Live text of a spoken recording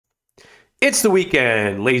It's the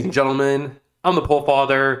weekend, ladies and gentlemen. I'm the Pole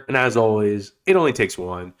Father, and as always, it only takes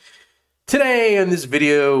one. Today in this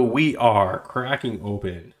video, we are cracking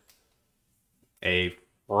open a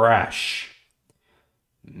fresh,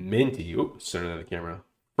 minty, center of the camera,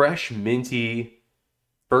 fresh, minty,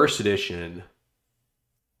 first edition,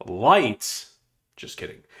 light, just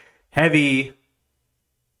kidding, heavy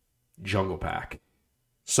jungle pack.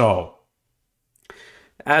 So,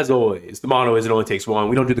 as always, the motto is it only takes one.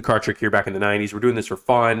 We don't do the card trick here back in the 90s. We're doing this for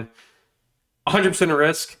fun. 100% a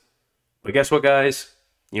risk. But guess what, guys?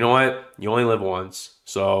 You know what? You only live once.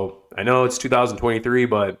 So I know it's 2023,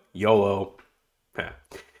 but YOLO.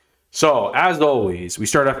 So as always, we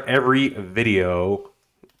start off every video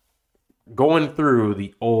going through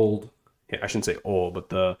the old, I shouldn't say old, but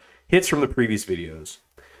the hits from the previous videos.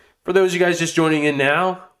 For those of you guys just joining in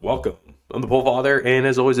now, welcome. I'm the Pole Father, and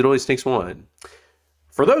as always, it always takes one.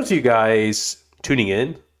 For those of you guys tuning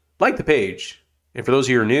in, like the page. And for those of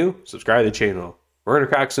you who are new, subscribe to the channel. We're going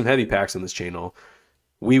to crack some heavy packs on this channel.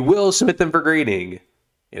 We will submit them for grading.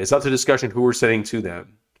 And it's up to discussion who we're sending to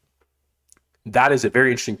them. That is a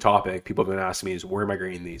very interesting topic. People have been asking me is where am I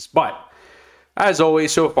grading these? But as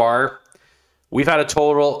always, so far, we've had a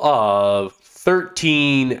total of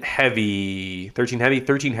 13 heavy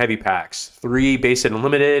packs. 3 base and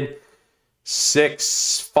unlimited,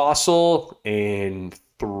 6 fossil, and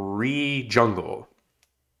 3 jungle.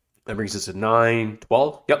 That brings us to 9,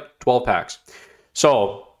 12. Yep, 12 packs.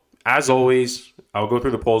 So, as always, I'll go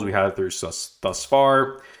through the polls we had through thus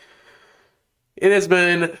far. It has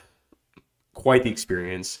been quite the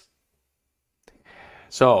experience.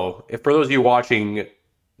 So, if for those of you watching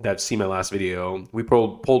that see my last video, we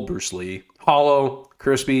pulled Bruce Lee. Hollow,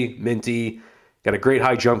 crispy, minty, got a great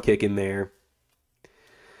high jump kick in there.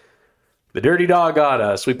 The Dirty Dog got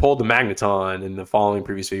us. We pulled the Magneton in the following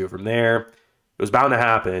previous video from there. It was bound to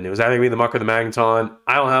happen. It was either going to be the Muck or the Magneton.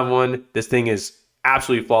 I don't have one. This thing is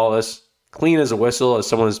absolutely flawless. Clean as a whistle, as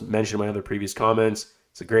someone has mentioned in my other previous comments.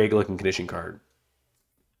 It's a great looking condition card.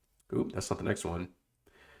 Oop, that's not the next one.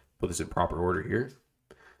 Put this in proper order here.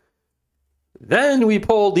 Then we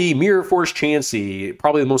pulled the Mirror Force Chansey.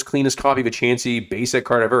 Probably the most cleanest copy of a Chansey basic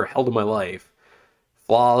card I've ever held in my life.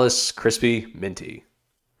 Flawless, crispy, minty.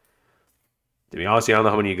 To be honest, I don't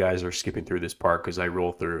know how many of you guys are skipping through this part because I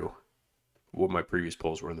roll through what my previous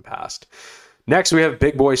pulls were in the past. Next, we have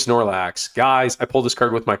Big Boy Snorlax. Guys, I pulled this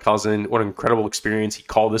card with my cousin. What an incredible experience. He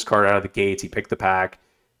called this card out of the gates. He picked the pack.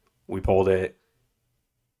 We pulled it.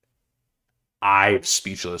 I'm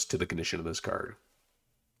speechless to the condition of this card.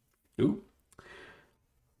 Ooh.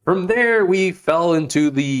 From there, we fell into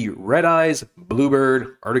the Red Eyes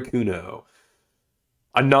Bluebird Articuno.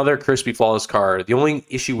 Another crispy, flawless card. The only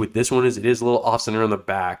issue with this one is it is a little off-center on the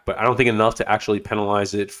back, but I don't think enough to actually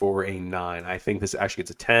penalize it for a 9. I think this actually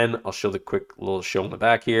gets a 10. I'll show the quick little show on the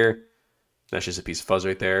back here. That's just a piece of fuzz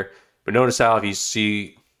right there. But notice how if you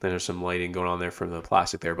see, there's some lighting going on there from the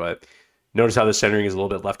plastic there, but notice how the centering is a little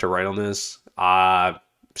bit left to right on this.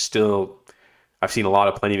 Still, I've seen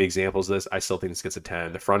plenty of examples of this. I still think this gets a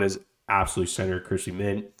 10. The front is absolutely centered, crispy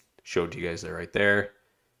mint. Showed you guys there right there.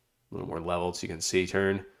 A little more leveled so you can see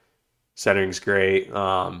turn. Centering's great.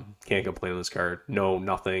 Can't complain on this card.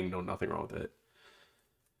 Nothing wrong with it.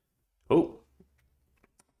 Oh.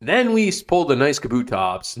 Then we pulled the nice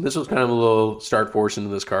Kabutops. And this was kind of a little start force into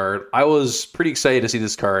this card. I was pretty excited to see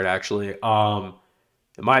this card, actually. In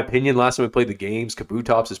my opinion, last time we played the games,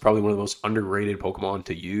 Kabutops is probably one of the most underrated Pokemon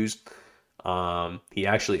to use. He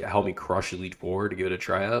actually helped me crush Elite Four to give it a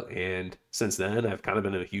tryout. And since then, I've kind of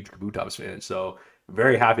been a huge Kabutops fan. So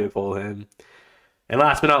very happy to pull him. And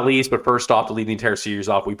last but not least, but first off, to lead the entire series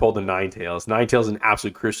off, we pulled the Ninetales. Ninetales in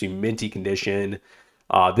absolute crispy, minty condition.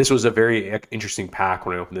 This was a very interesting pack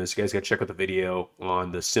when I opened this. You guys got to check out the video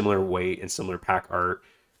on the similar weight and similar pack art.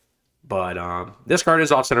 But this card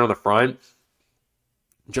is off-center on the front.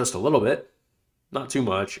 Just a little bit. Not too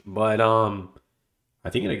much. But I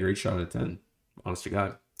think it had a great shot at 10. Honest to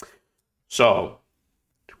God. So,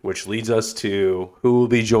 which leads us to who will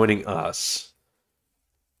be joining us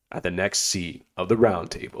at the next seat of the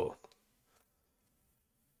round table.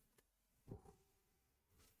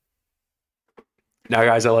 Now,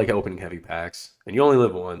 guys, I like opening heavy packs, and you only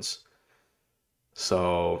live once.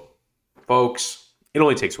 So, folks, it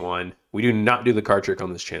only takes one. We do not do the card trick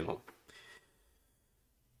on this channel.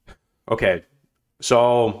 Okay,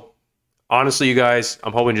 so honestly, you guys,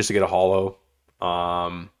 I'm hoping just to get a holo.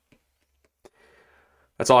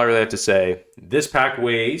 That's all I really have to say. This pack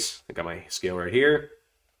weighs, I got my scale right here.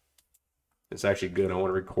 It's actually good. I want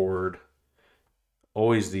to record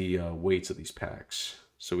always the weights of these packs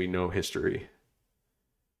so we know history.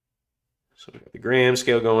 So we got the gram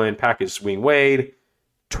scale going. Package swing weight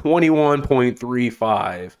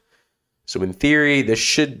 21.35. So in theory, this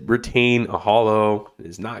should retain a holo. It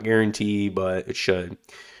is not guaranteed, but it should.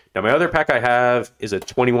 Now my other pack I have is a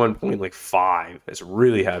 21.5. It's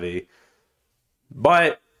really heavy.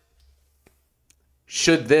 But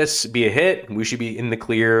should this be a hit, we should be in the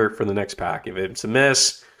clear for the next pack. If it's a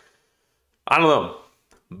miss, I don't know.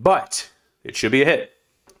 But it should be a hit.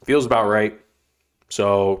 Feels about right.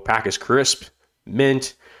 So pack is crisp,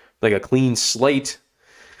 mint, like a clean slate.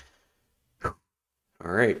 All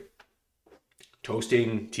right.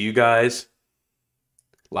 Toasting to you guys.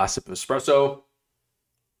 Last sip of espresso.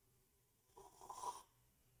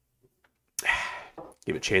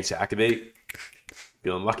 Give it a chance to activate.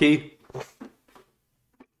 Feeling lucky.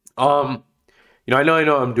 I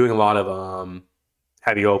know I'm doing a lot of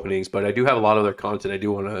heavy openings, but I do have a lot of other content I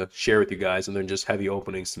do want to share with you guys, and then just heavy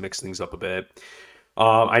openings to mix things up a bit.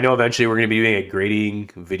 I know eventually we're going to be doing a grading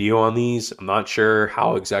video on these. I'm not sure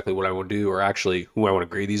how exactly what I want to do, or actually who I want to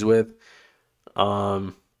grade these with.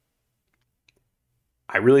 I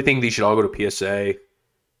really think these should all go to PSA.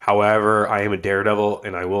 However, I am a daredevil,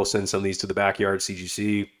 and I will send some of these to the backyard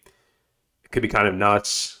CGC. It could be kind of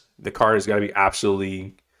nuts. The card has got to be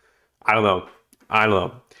absolutely, I don't know.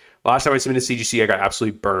 Last time I submitted CGC, I got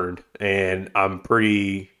absolutely burned, and I'm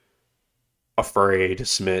pretty afraid to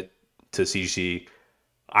submit to CGC.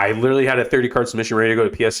 I literally had a 30-card submission ready to go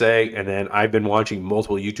to PSA, and then I've been watching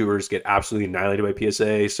multiple YouTubers get absolutely annihilated by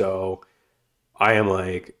PSA, so I am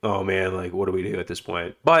like, oh man, like, what do we do at this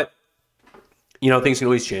point? But, things can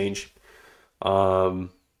always change. I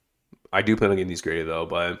do plan on getting these graded, though,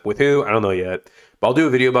 but with who, I don't know yet. But I'll do a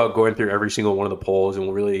video about going through every single one of the polls, and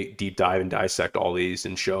we'll really deep dive and dissect all these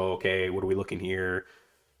and show, okay, what are we looking here,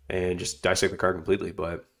 and just dissect the card completely.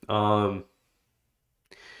 But I'm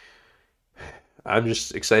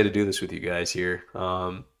just excited to do this with you guys here.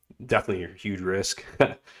 Definitely a huge risk,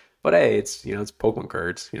 but hey, it's it's Pokemon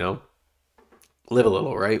cards. Live a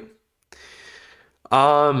little, right?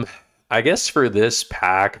 I guess for this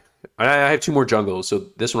pack, I have 2 more jungles, so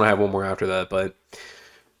this one I have 1 more after that. But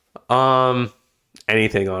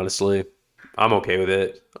anything, honestly, I'm okay with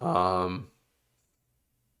it. I'm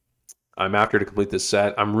after to complete this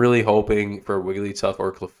set. I'm really hoping for Wigglytuff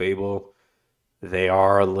or Clefable. They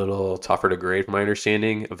are a little tougher to grade, from my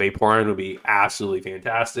understanding. A Vaporeon would be absolutely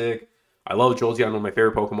fantastic. I love Jolteon, one of my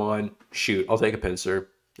favorite Pokemon. Shoot, I'll take a Pinsir.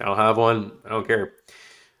 I don't have one. I don't care.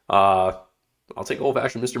 I'll take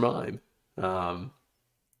old-fashioned Mr. Mime.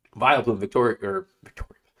 Vileplume,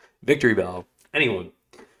 Victory Bell. Anyone.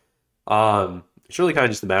 It's really kind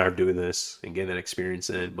of just a matter of doing this and getting that experience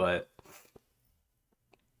in. But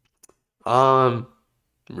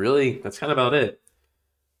really, that's kind of about it.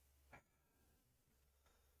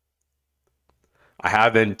 I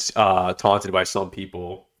have been taunted by some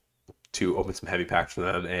people to open some heavy packs for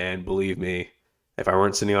them, and believe me, if I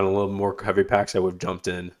weren't sitting on a little more heavy packs, I would have jumped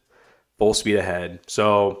in full speed ahead.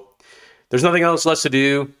 So there's nothing else left to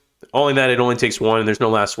do. Only that it only takes one, and there's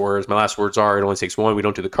no last words. My last words are, it only takes one. We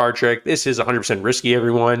don't do the card trick. This is 100% risky,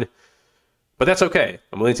 everyone. But that's okay.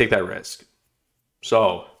 I'm willing to take that risk.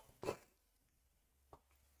 So,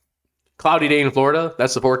 cloudy day in Florida.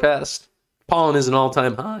 That's the forecast. Pollen is an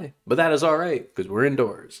all-time high, but that is all right because we're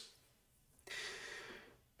indoors.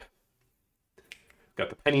 Got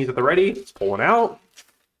the pennies at the ready. It's pulling out.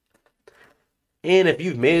 And if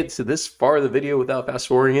you've made it to this far of the video without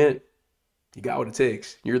fast-forwarding it, you got what it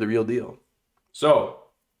takes. You're the real deal. So,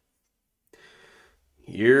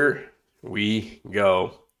 here we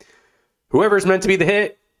go. Whoever's meant to be the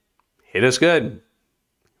hit, hit us good.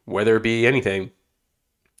 Whether it be anything.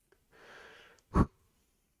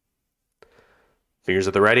 Fingers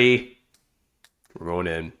at the ready. We're going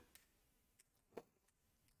in.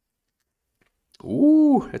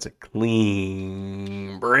 Ooh, that's a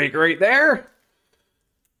clean break right there.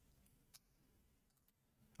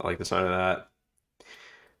 I like the sign of that.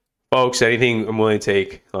 Folks, anything I'm willing to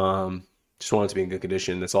take. Just want it to be in good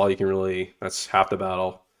condition. That's all you can really, that's half the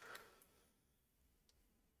battle.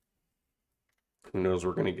 Who knows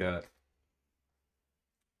what we're going to get?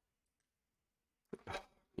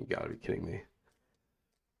 You gotta be kidding me.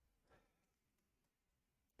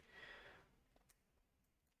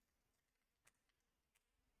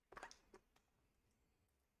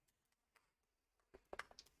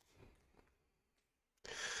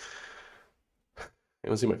 I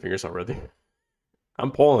don't see my fingers already.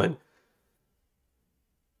 I'm pulling.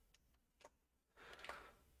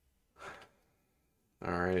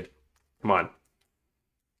 All right. Come on.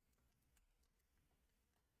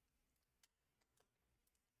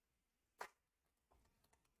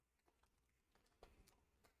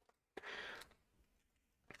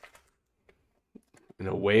 And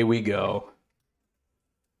away we go.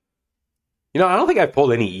 You know, I don't think I've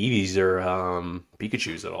pulled any Eevees or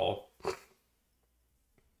Pikachus at all.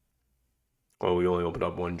 Well, we only opened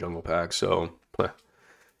up one jungle pack, so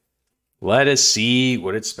let us see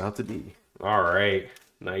what it's about to be. All right.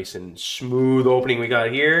 Nice and smooth opening we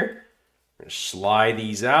got here. We're gonna slide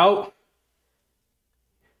these out.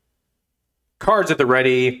 Cards at the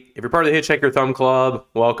ready. If you're part of the Hitchhiker Thumb Club,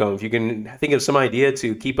 welcome. If you can think of some idea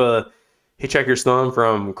to keep a Hitchhiker's Thumb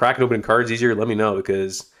from cracking open cards easier, let me know,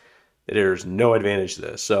 because there's no advantage to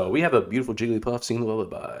this. So we have a beautiful Jigglypuff singing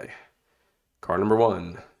Lullaby. Card number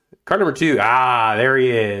 1. Card number 2. Ah, there he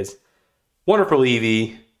is. Wonderful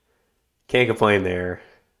Eevee. Can't complain there.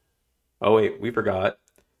 Oh, wait, we forgot,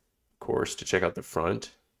 of course, to check out the front.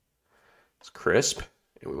 It's crisp,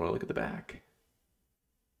 and we want to look at the back.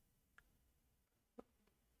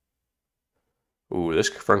 Ooh, this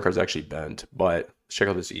front card's actually bent, but let's check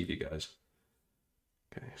out this Eevee, guys.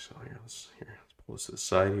 Okay, so let's pull this to the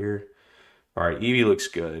side here. All right, Eevee looks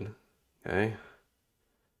good. Okay.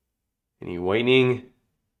 Any whitening?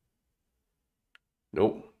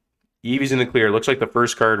 Nope. Eevee's in the clear. Looks like the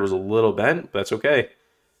first card was a little bent, but that's okay,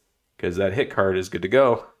 because that hit card is good to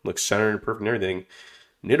go. Looks centered and perfect and everything.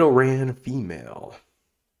 Nidoran female.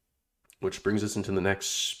 Which brings us into the next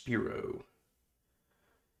Spearow.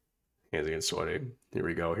 Hands again sweating. Here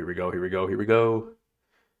we go, here we go, here we go, here we go.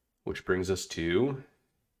 Which brings us to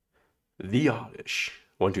the Oddish.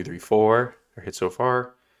 1, 2, 3, 4. Our hit so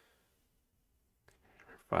far.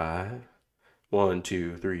 5. 1,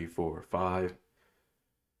 2, 3, 4, 5.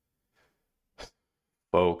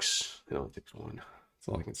 Folks, it only takes one. That's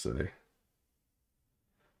all I can say.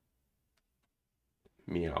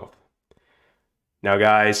 Meow. Now,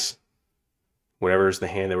 guys, whatever's the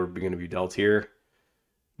hand that we're going to be dealt here.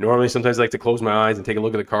 Normally, sometimes I like to close my eyes and take a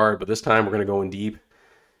look at the card, but this time we're going to go in deep.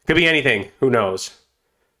 Could be anything. Who knows?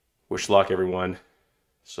 Wish luck, everyone.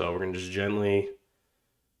 So we're going to just gently...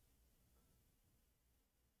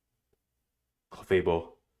 Clefable.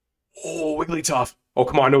 Oh, Wigglytuff. Oh,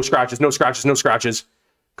 come on. No scratches. No scratches. No scratches.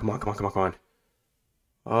 Come on, come on, come on, come on.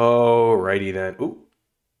 Alrighty then. Ooh.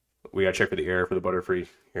 We got to check for the air for the Butterfree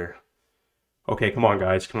here. Okay, come on,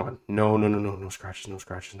 guys. Come on. No, no, no, no. No scratches. No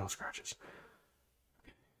scratches. No scratches.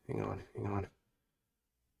 Hang on. Hang on.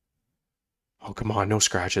 Oh, come on. No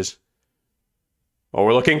scratches. Oh,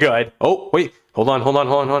 we're looking good. Oh, wait. Hold on, hold on,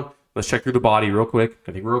 hold on, hold on. Let's check through the body real quick.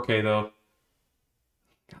 I think we're okay, though.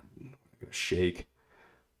 God, I'm gonna shake.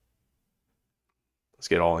 Let's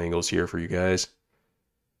get all angles here for you guys.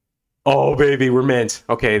 Oh, baby, we're mint.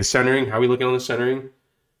 Okay, the centering. How are we looking on the centering?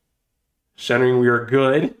 Centering, we are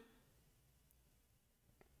good.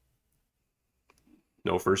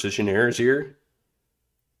 No first edition errors here.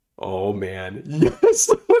 Oh, man. Yes,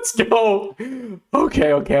 let's go.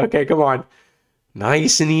 Okay, okay, okay, come on.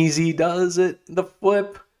 Nice and easy does it. The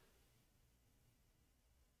flip.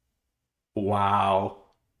 Wow.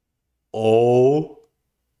 Oh.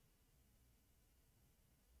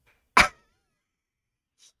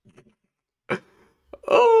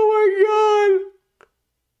 Oh my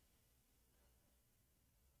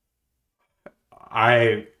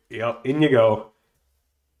god. Yep, in you go.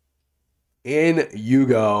 In you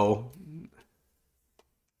go.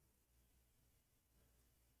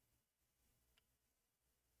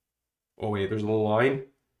 Oh wait, there's a little line.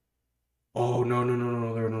 Oh no, no, no,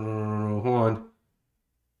 no, no, no, no, no, no, no. Hold on.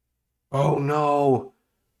 Oh no.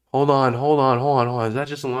 Hold on, hold on, hold on, hold on. Is that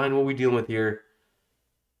just a line? What are we dealing with here?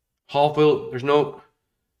 Hallfield, there's no...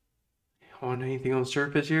 on anything on the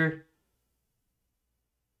surface here?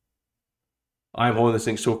 I'm holding this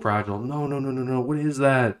thing so fragile. No, no, no, no, no. What is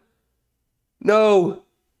that? No.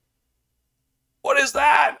 What is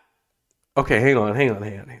that? Okay, hang on, hang on,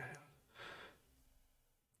 hang on, hang on.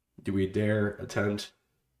 Do we dare attempt?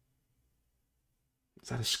 Is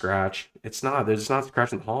that a scratch? It's not. There's not a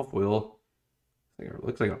scratch in the hall foil. It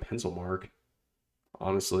looks like a pencil mark,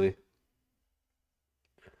 honestly.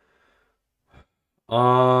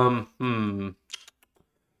 All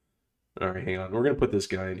right, hang on. We're gonna put this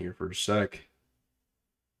guy in here for a sec.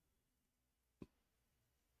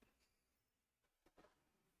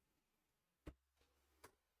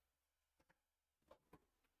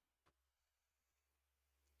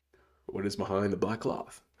 What is behind the black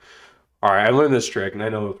cloth? All right, I learned this trick, and I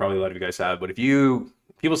know probably a lot of you guys have, but if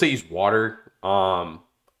people say use water, I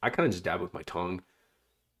kind of just dab with my tongue.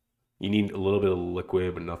 You need a little bit of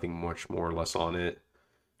liquid, but nothing much more or less on it.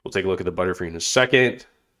 We'll take a look at the Butterfree in a second.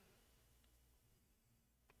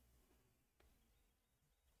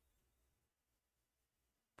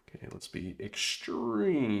 Okay, let's be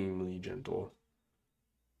extremely gentle.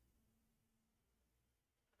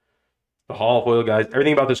 The holo foil, guys.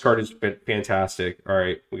 Everything about this card is fantastic. All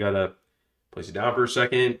right, we gotta place it down for a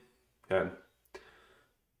second. Okay.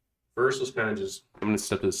 First, let's kind of just. I'm gonna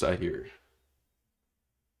step to the side here.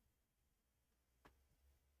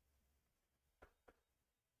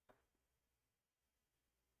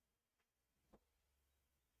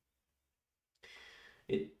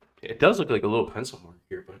 It does look like a little pencil mark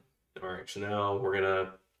here, but all right. So now we're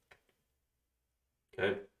gonna.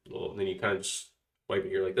 Okay. Then you kind of just wipe it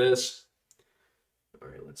here like this. All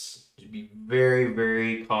right, let's be very,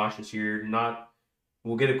 very cautious here.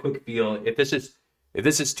 We'll get a quick feel. If this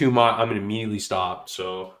is too much, I'm gonna immediately stop.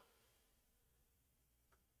 So,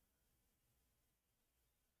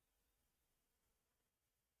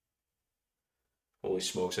 holy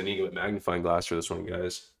smokes, I need to get a magnifying glass for this one,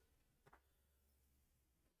 guys.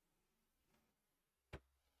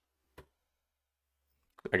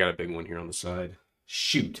 I got a big one here on the side.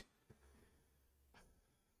 Shoot.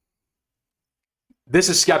 This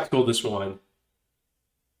is skeptical, this one.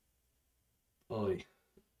 Oh,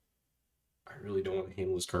 I really don't want to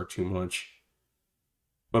handle this card too much.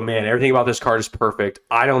 But man, everything about this card is perfect.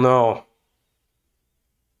 I don't know.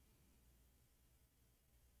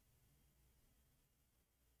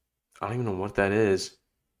 I don't even know what that is.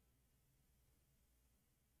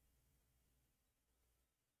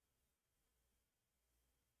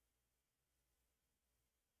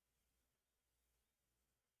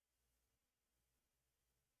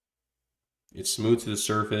 It's smooth to the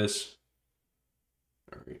surface.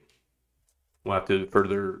 All right. We'll have to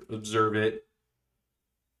further observe it.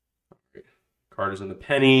 All right. Card is in the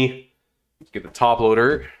penny. Let's get the top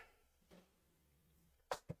loader.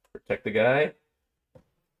 Protect the guy.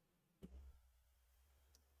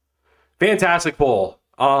 Fantastic pull.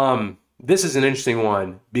 This is an interesting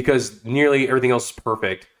one because nearly everything else is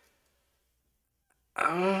perfect.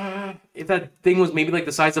 If that thing was maybe like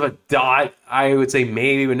the size of a dot, I would say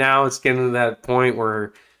maybe, but now it's getting to that point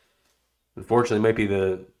where unfortunately it might be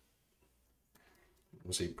the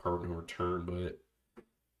I'll say part of no return, but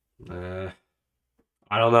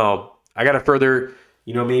I don't know. I gotta further,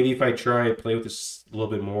 maybe if I try to play with this a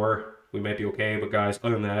little bit more, we might be okay. But guys,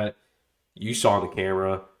 other than that, you saw on the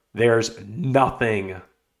camera, there's nothing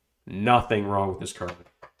wrong with this card.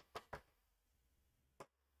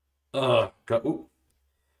 God. Ooh.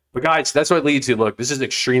 But guys, that's what it leads to. Look, this is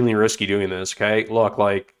extremely risky doing this, okay? Look,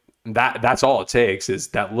 like that's all it takes is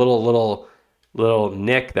that little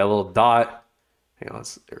nick, that little dot. Hang on,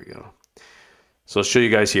 there we go. So I'll show you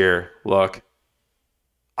guys here. Look.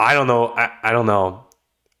 I don't know. I don't know.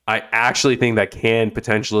 I actually think that can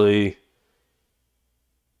potentially.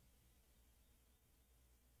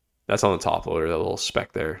 That's on the top loader, that little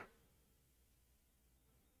speck there.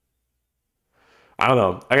 I don't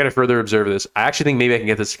know. I got to further observe this. I actually think maybe I can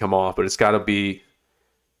get this to come off, but it's got to be.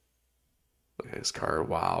 Look at this card.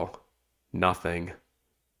 Wow. Nothing.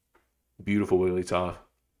 Beautiful wiggly top.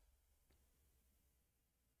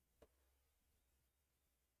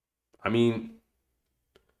 I mean,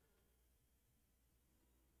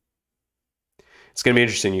 it's going to be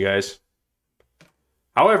interesting, you guys.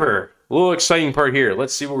 However, a little exciting part here.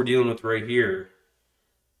 Let's see what we're dealing with right here.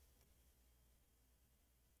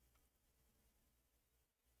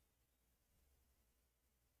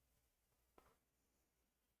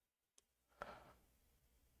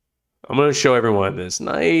 I'm going to show everyone this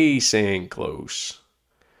nice and close.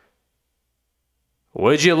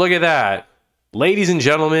 Would you look at that? Ladies and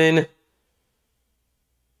gentlemen,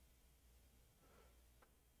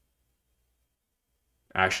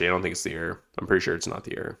 actually, I don't think it's the air. I'm pretty sure it's not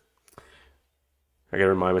the air. I gotta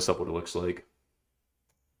remind myself what it looks like.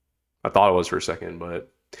 I thought it was for a second, but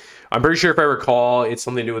I'm pretty sure if I recall, it's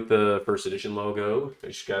something to do with the first edition logo. I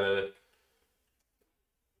just gotta...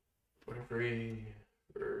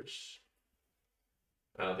 Verse.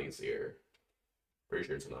 I don't think it's the air. Pretty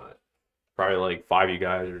sure it's not. Probably like 5 of you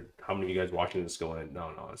guys, or how many of you guys watching this going,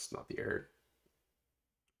 no, it's not the air.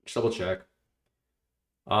 Just double check.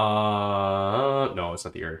 No, it's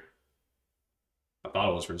not the air. I thought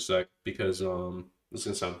it was for a sec because this is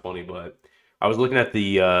gonna sound funny, but I was looking at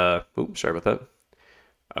the oops, sorry about that.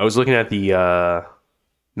 I was looking at the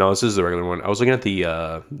no, this is the regular one. I was looking at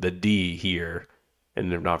the D here,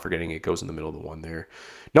 and I'm not forgetting it goes in the middle of the one there.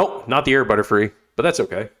 Nope, not the air Butterfree, but that's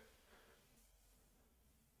okay.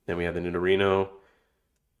 Then we have the Nidorino.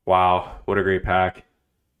 Wow, what a great pack.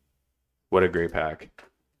 What a great pack.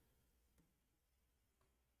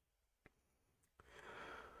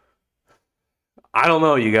 I don't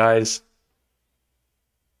know, you guys.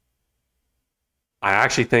 I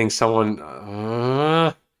actually think someone...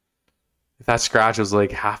 if that scratch was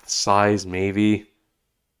like half the size, maybe.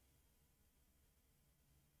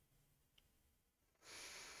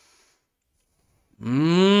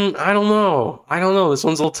 I don't know. I don't know. This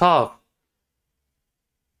one's a little tough.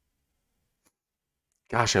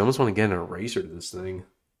 Gosh, I almost want to get an eraser to this thing.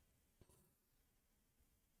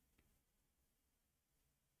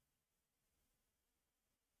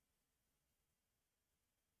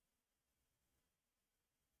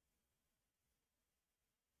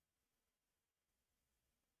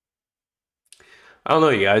 I don't know,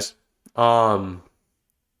 you guys. Um,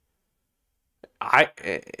 I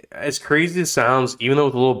as crazy as it sounds, even though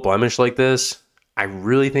with a little blemish like this, I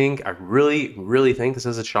really think this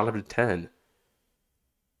has a shot up to 10.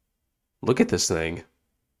 Look at this thing.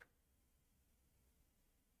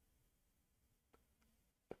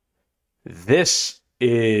 This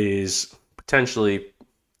is potentially, I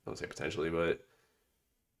don't say potentially, but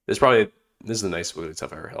this is the nicest blue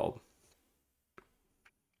stuff I've ever held.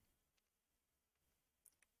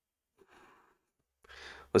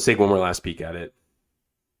 Let's take one more last peek at it.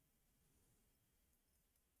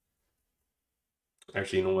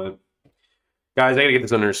 Actually, you know what? Guys, I gotta get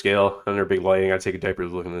this under scale, under big lighting. I gotta take a diaper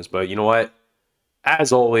look at this. But you know what?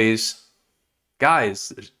 As always,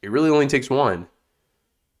 guys, it really only takes one.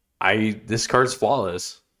 This card's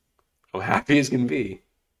flawless. I'm happy as can be.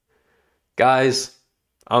 Guys,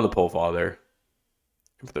 I'm the pole father.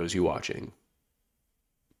 And for those of you watching,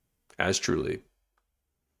 as truly,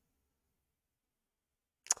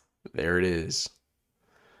 there it is.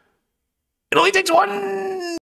 It only takes one.